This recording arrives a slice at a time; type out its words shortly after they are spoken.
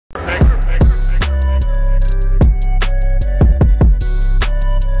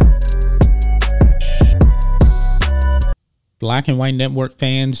Black and White Network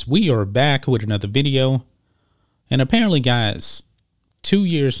fans, we are back with another video. And apparently, guys, 2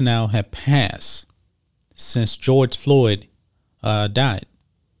 years now have passed since George Floyd died.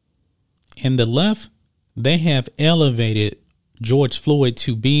 And the left, they have elevated George Floyd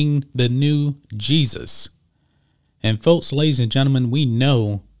to being the new Jesus. And folks, ladies and gentlemen, we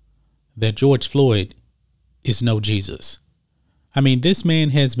know that George Floyd is no Jesus. I mean, this man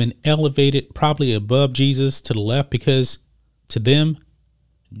has been elevated probably above Jesus to the left because to them,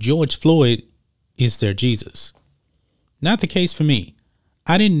 George Floyd is their Jesus. Not the case for me.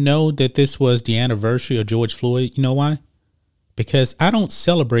 I didn't know that this was the anniversary of George Floyd. You know why? Because I don't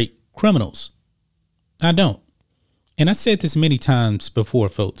celebrate criminals. I don't. And I said this many times before,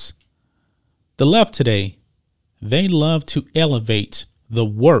 folks. The left today, they love to elevate the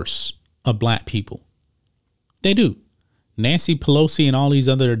worst of black people. They do. Nancy Pelosi and all these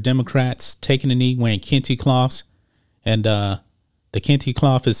other Democrats taking a knee wearing kente cloths. And the kente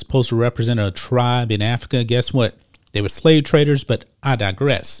cloth is supposed to represent a tribe in Africa. Guess what? They were slave traders, but I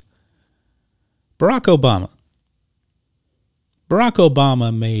digress. Barack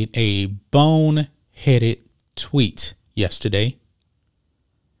Obama made a boneheaded tweet yesterday.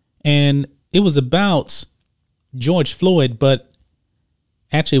 And it was about George Floyd, but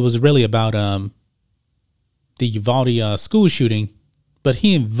actually it was really about the Uvalde school shooting. But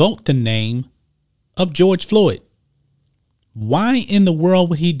he invoked the name of George Floyd. Why in the world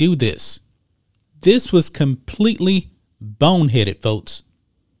would he do this? This was completely boneheaded, folks,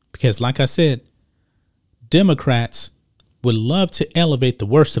 because like I said, Democrats would love to elevate the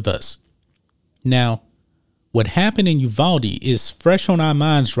worst of us. Now, what happened in Uvalde is fresh on our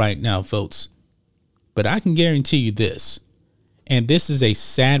minds right now, folks, but I can guarantee you this, and this is a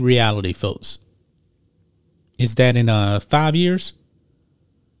sad reality, folks, is that in 5 years,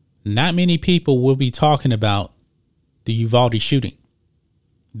 not many people will be talking about the Uvalde shooting.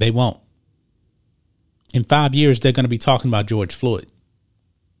 They won't. In 5 years, they're going to be talking about George Floyd.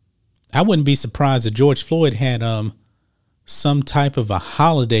 I wouldn't be surprised if George Floyd had some type of a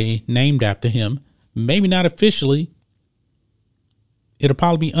holiday named after him. Maybe not officially. It'll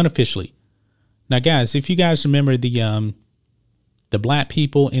probably be unofficially. Now, guys, if you guys remember the black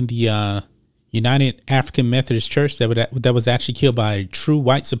people in the United African Methodist Church that was actually killed by true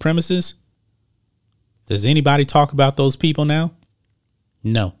white supremacists, does anybody talk about those people now?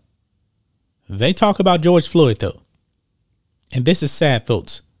 No. They talk about George Floyd, though. And this is sad,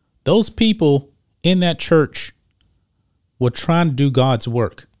 folks. Those people in that church were trying to do God's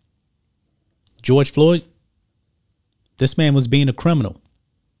work. George Floyd, this man was being a criminal.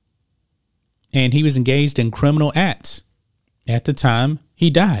 And he was engaged in criminal acts at the time he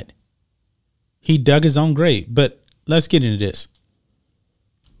died. He dug his own grave. But let's get into this.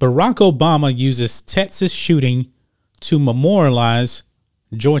 Barack Obama uses Texas shooting to memorialize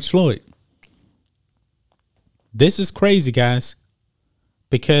George Floyd. This is crazy, guys,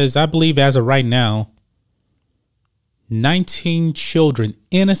 because I believe as of right now, 19 children,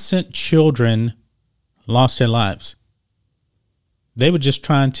 innocent children, lost their lives. They were just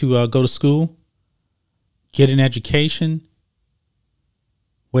trying to go to school, get an education,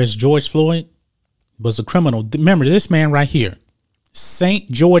 whereas George Floyd was a criminal. Remember this man right here, St.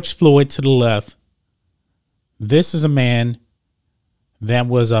 George Floyd to the left. This is a man that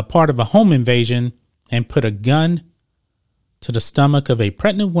was a part of a home invasion and put a gun to the stomach of a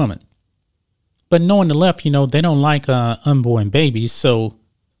pregnant woman. But knowing the left, you know, they don't like unborn babies. So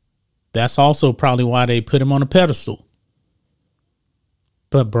that's also probably why they put him on a pedestal.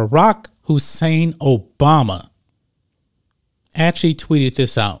 But Barack Hussein Obama actually tweeted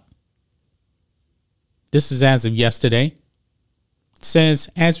this out. This is as of yesterday. It says,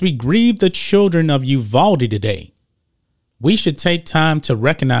 as we grieve the children of Uvalde today, we should take time to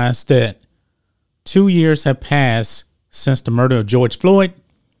recognize that 2 years have passed since the murder of George Floyd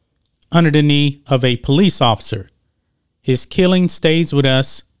under the knee of a police officer. His killing stays with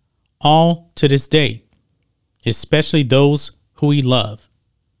us all to this day, especially those who we love.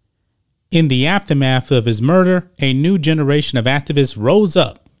 In the aftermath of his murder, a new generation of activists rose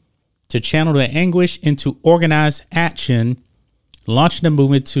up to channel their anguish into organized action, launching a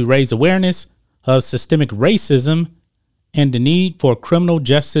movement to raise awareness of systemic racism and the need for criminal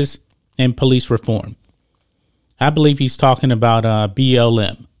justice and police reform. I believe he's talking about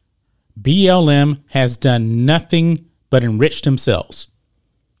BLM. BLM has done nothing but enrich themselves.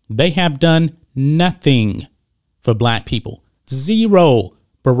 They have done nothing for black people. Zero,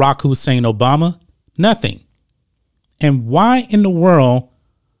 Barack Hussein Obama. Nothing. And why in the world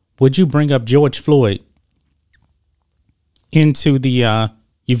would you bring up George Floyd into the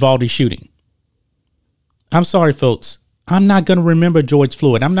Uvalde shooting? I'm sorry, folks. I'm not going to remember George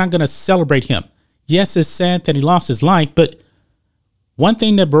Floyd. I'm not going to celebrate him. Yes, it's sad that he lost his life, but one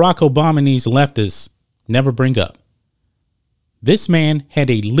thing that Barack Obama and these leftists never bring up. This man had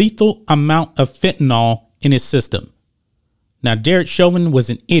a lethal amount of fentanyl in his system. Now, Derek Chauvin was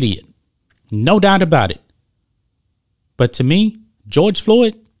an idiot. No doubt about it. But to me, George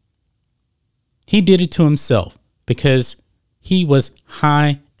Floyd, he did it to himself because he was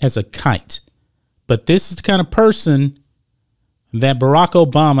high as a kite. But this is the kind of person that Barack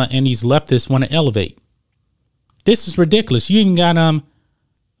Obama and these leftists want to elevate. This is ridiculous. You even got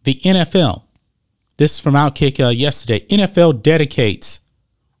the NFL. This is from Outkick yesterday. NFL dedicates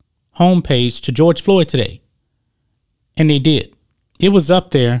homepage to George Floyd today. And they did. It was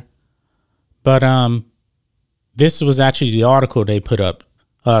up there. But this was actually the article they put up.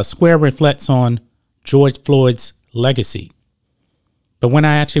 Square reflects on George Floyd's legacy. But when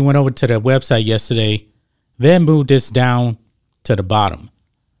I actually went over to their website yesterday, they moved this down to the bottom.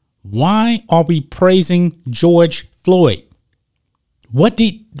 Why are we praising George Floyd? What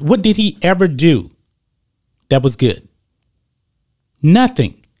did he ever do that was good?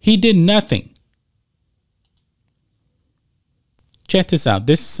 Nothing. He did nothing. Check this out.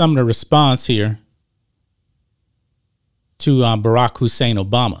 This is some of the response here to Barack Hussein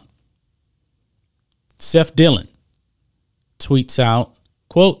Obama. Seth Dillon tweets out,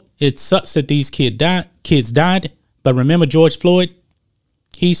 quote, "It sucks that these kids died, but remember George Floyd?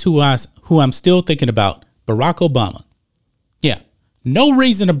 He's who I'm still thinking about, Barack Obama." Yeah, no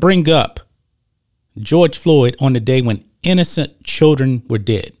reason to bring up George Floyd on the day when innocent children were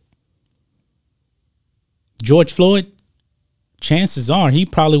dead. George Floyd, chances are he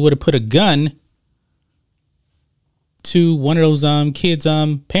probably would have put a gun to one of those kids'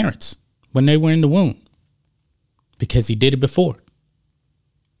 parents when they were in the womb, because he did it before.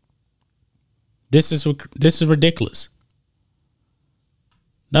 This is ridiculous.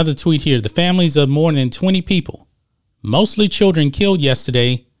 Another tweet here. The families of more than 20 people, mostly children, killed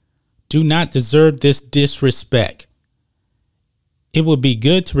yesterday do not deserve this disrespect. It would be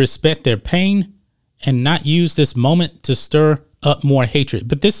good to respect their pain and not use this moment to stir up more hatred.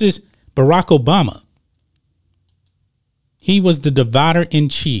 But this is Barack Obama. He was the divider in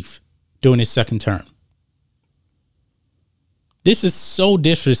chief during his second term. This is so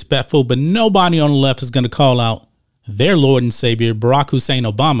disrespectful, but nobody on the left is going to call out their Lord and Savior, Barack Hussein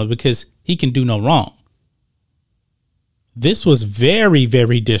Obama, because he can do no wrong. This was very,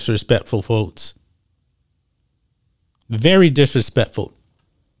 very disrespectful, folks. Very disrespectful.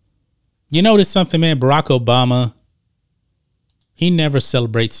 You notice something, man? Barack Obama, he never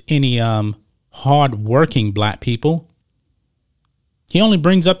celebrates any hard-working black people. He only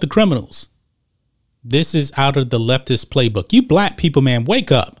brings up the criminals. This is out of the leftist playbook. You black people, man,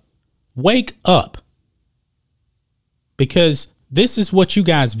 wake up. Wake up. Because this is what you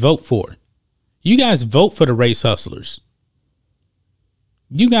guys vote for. You guys vote for the race hustlers.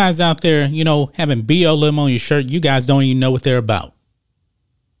 You guys out there, you know, having BLM on your shirt, you guys don't even know what they're about.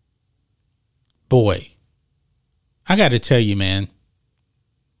 Boy, I got to tell you, man,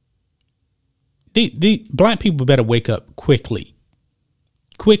 the black people better wake up quickly.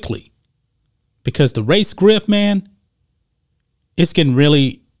 Quickly. Because the race grift, man, it's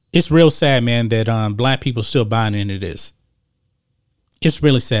real sad, man, that black people still buying into this. It's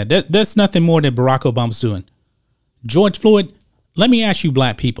really sad. That's nothing more than Barack Obama's doing. George Floyd, let me ask you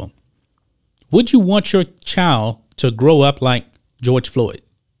black people, would you want your child to grow up like George Floyd?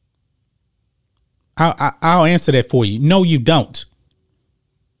 I'll answer that for you. No, you don't.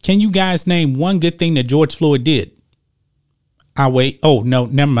 Can you guys name one good thing that George Floyd did? I'll wait. Oh, no,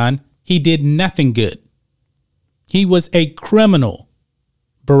 never mind. He did nothing good. He was a criminal,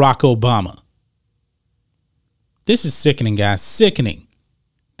 Barack Obama. This is sickening, guys. Sickening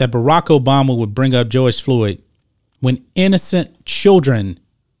that Barack Obama would bring up George Floyd when innocent children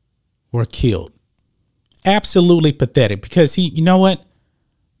were killed. Absolutely pathetic, because you know what?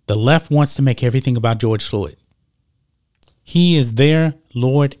 The left wants to make everything about George Floyd. He is their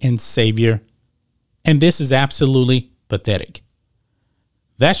Lord and Savior, and this is absolutely pathetic.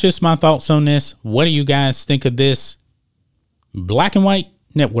 That's just my thoughts on this. What do you guys think of this? Black and White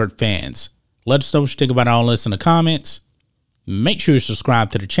Network fans, let us know what you think about all this in the comments. Make sure you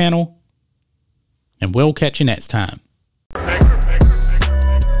subscribe to the channel, and we'll catch you next time.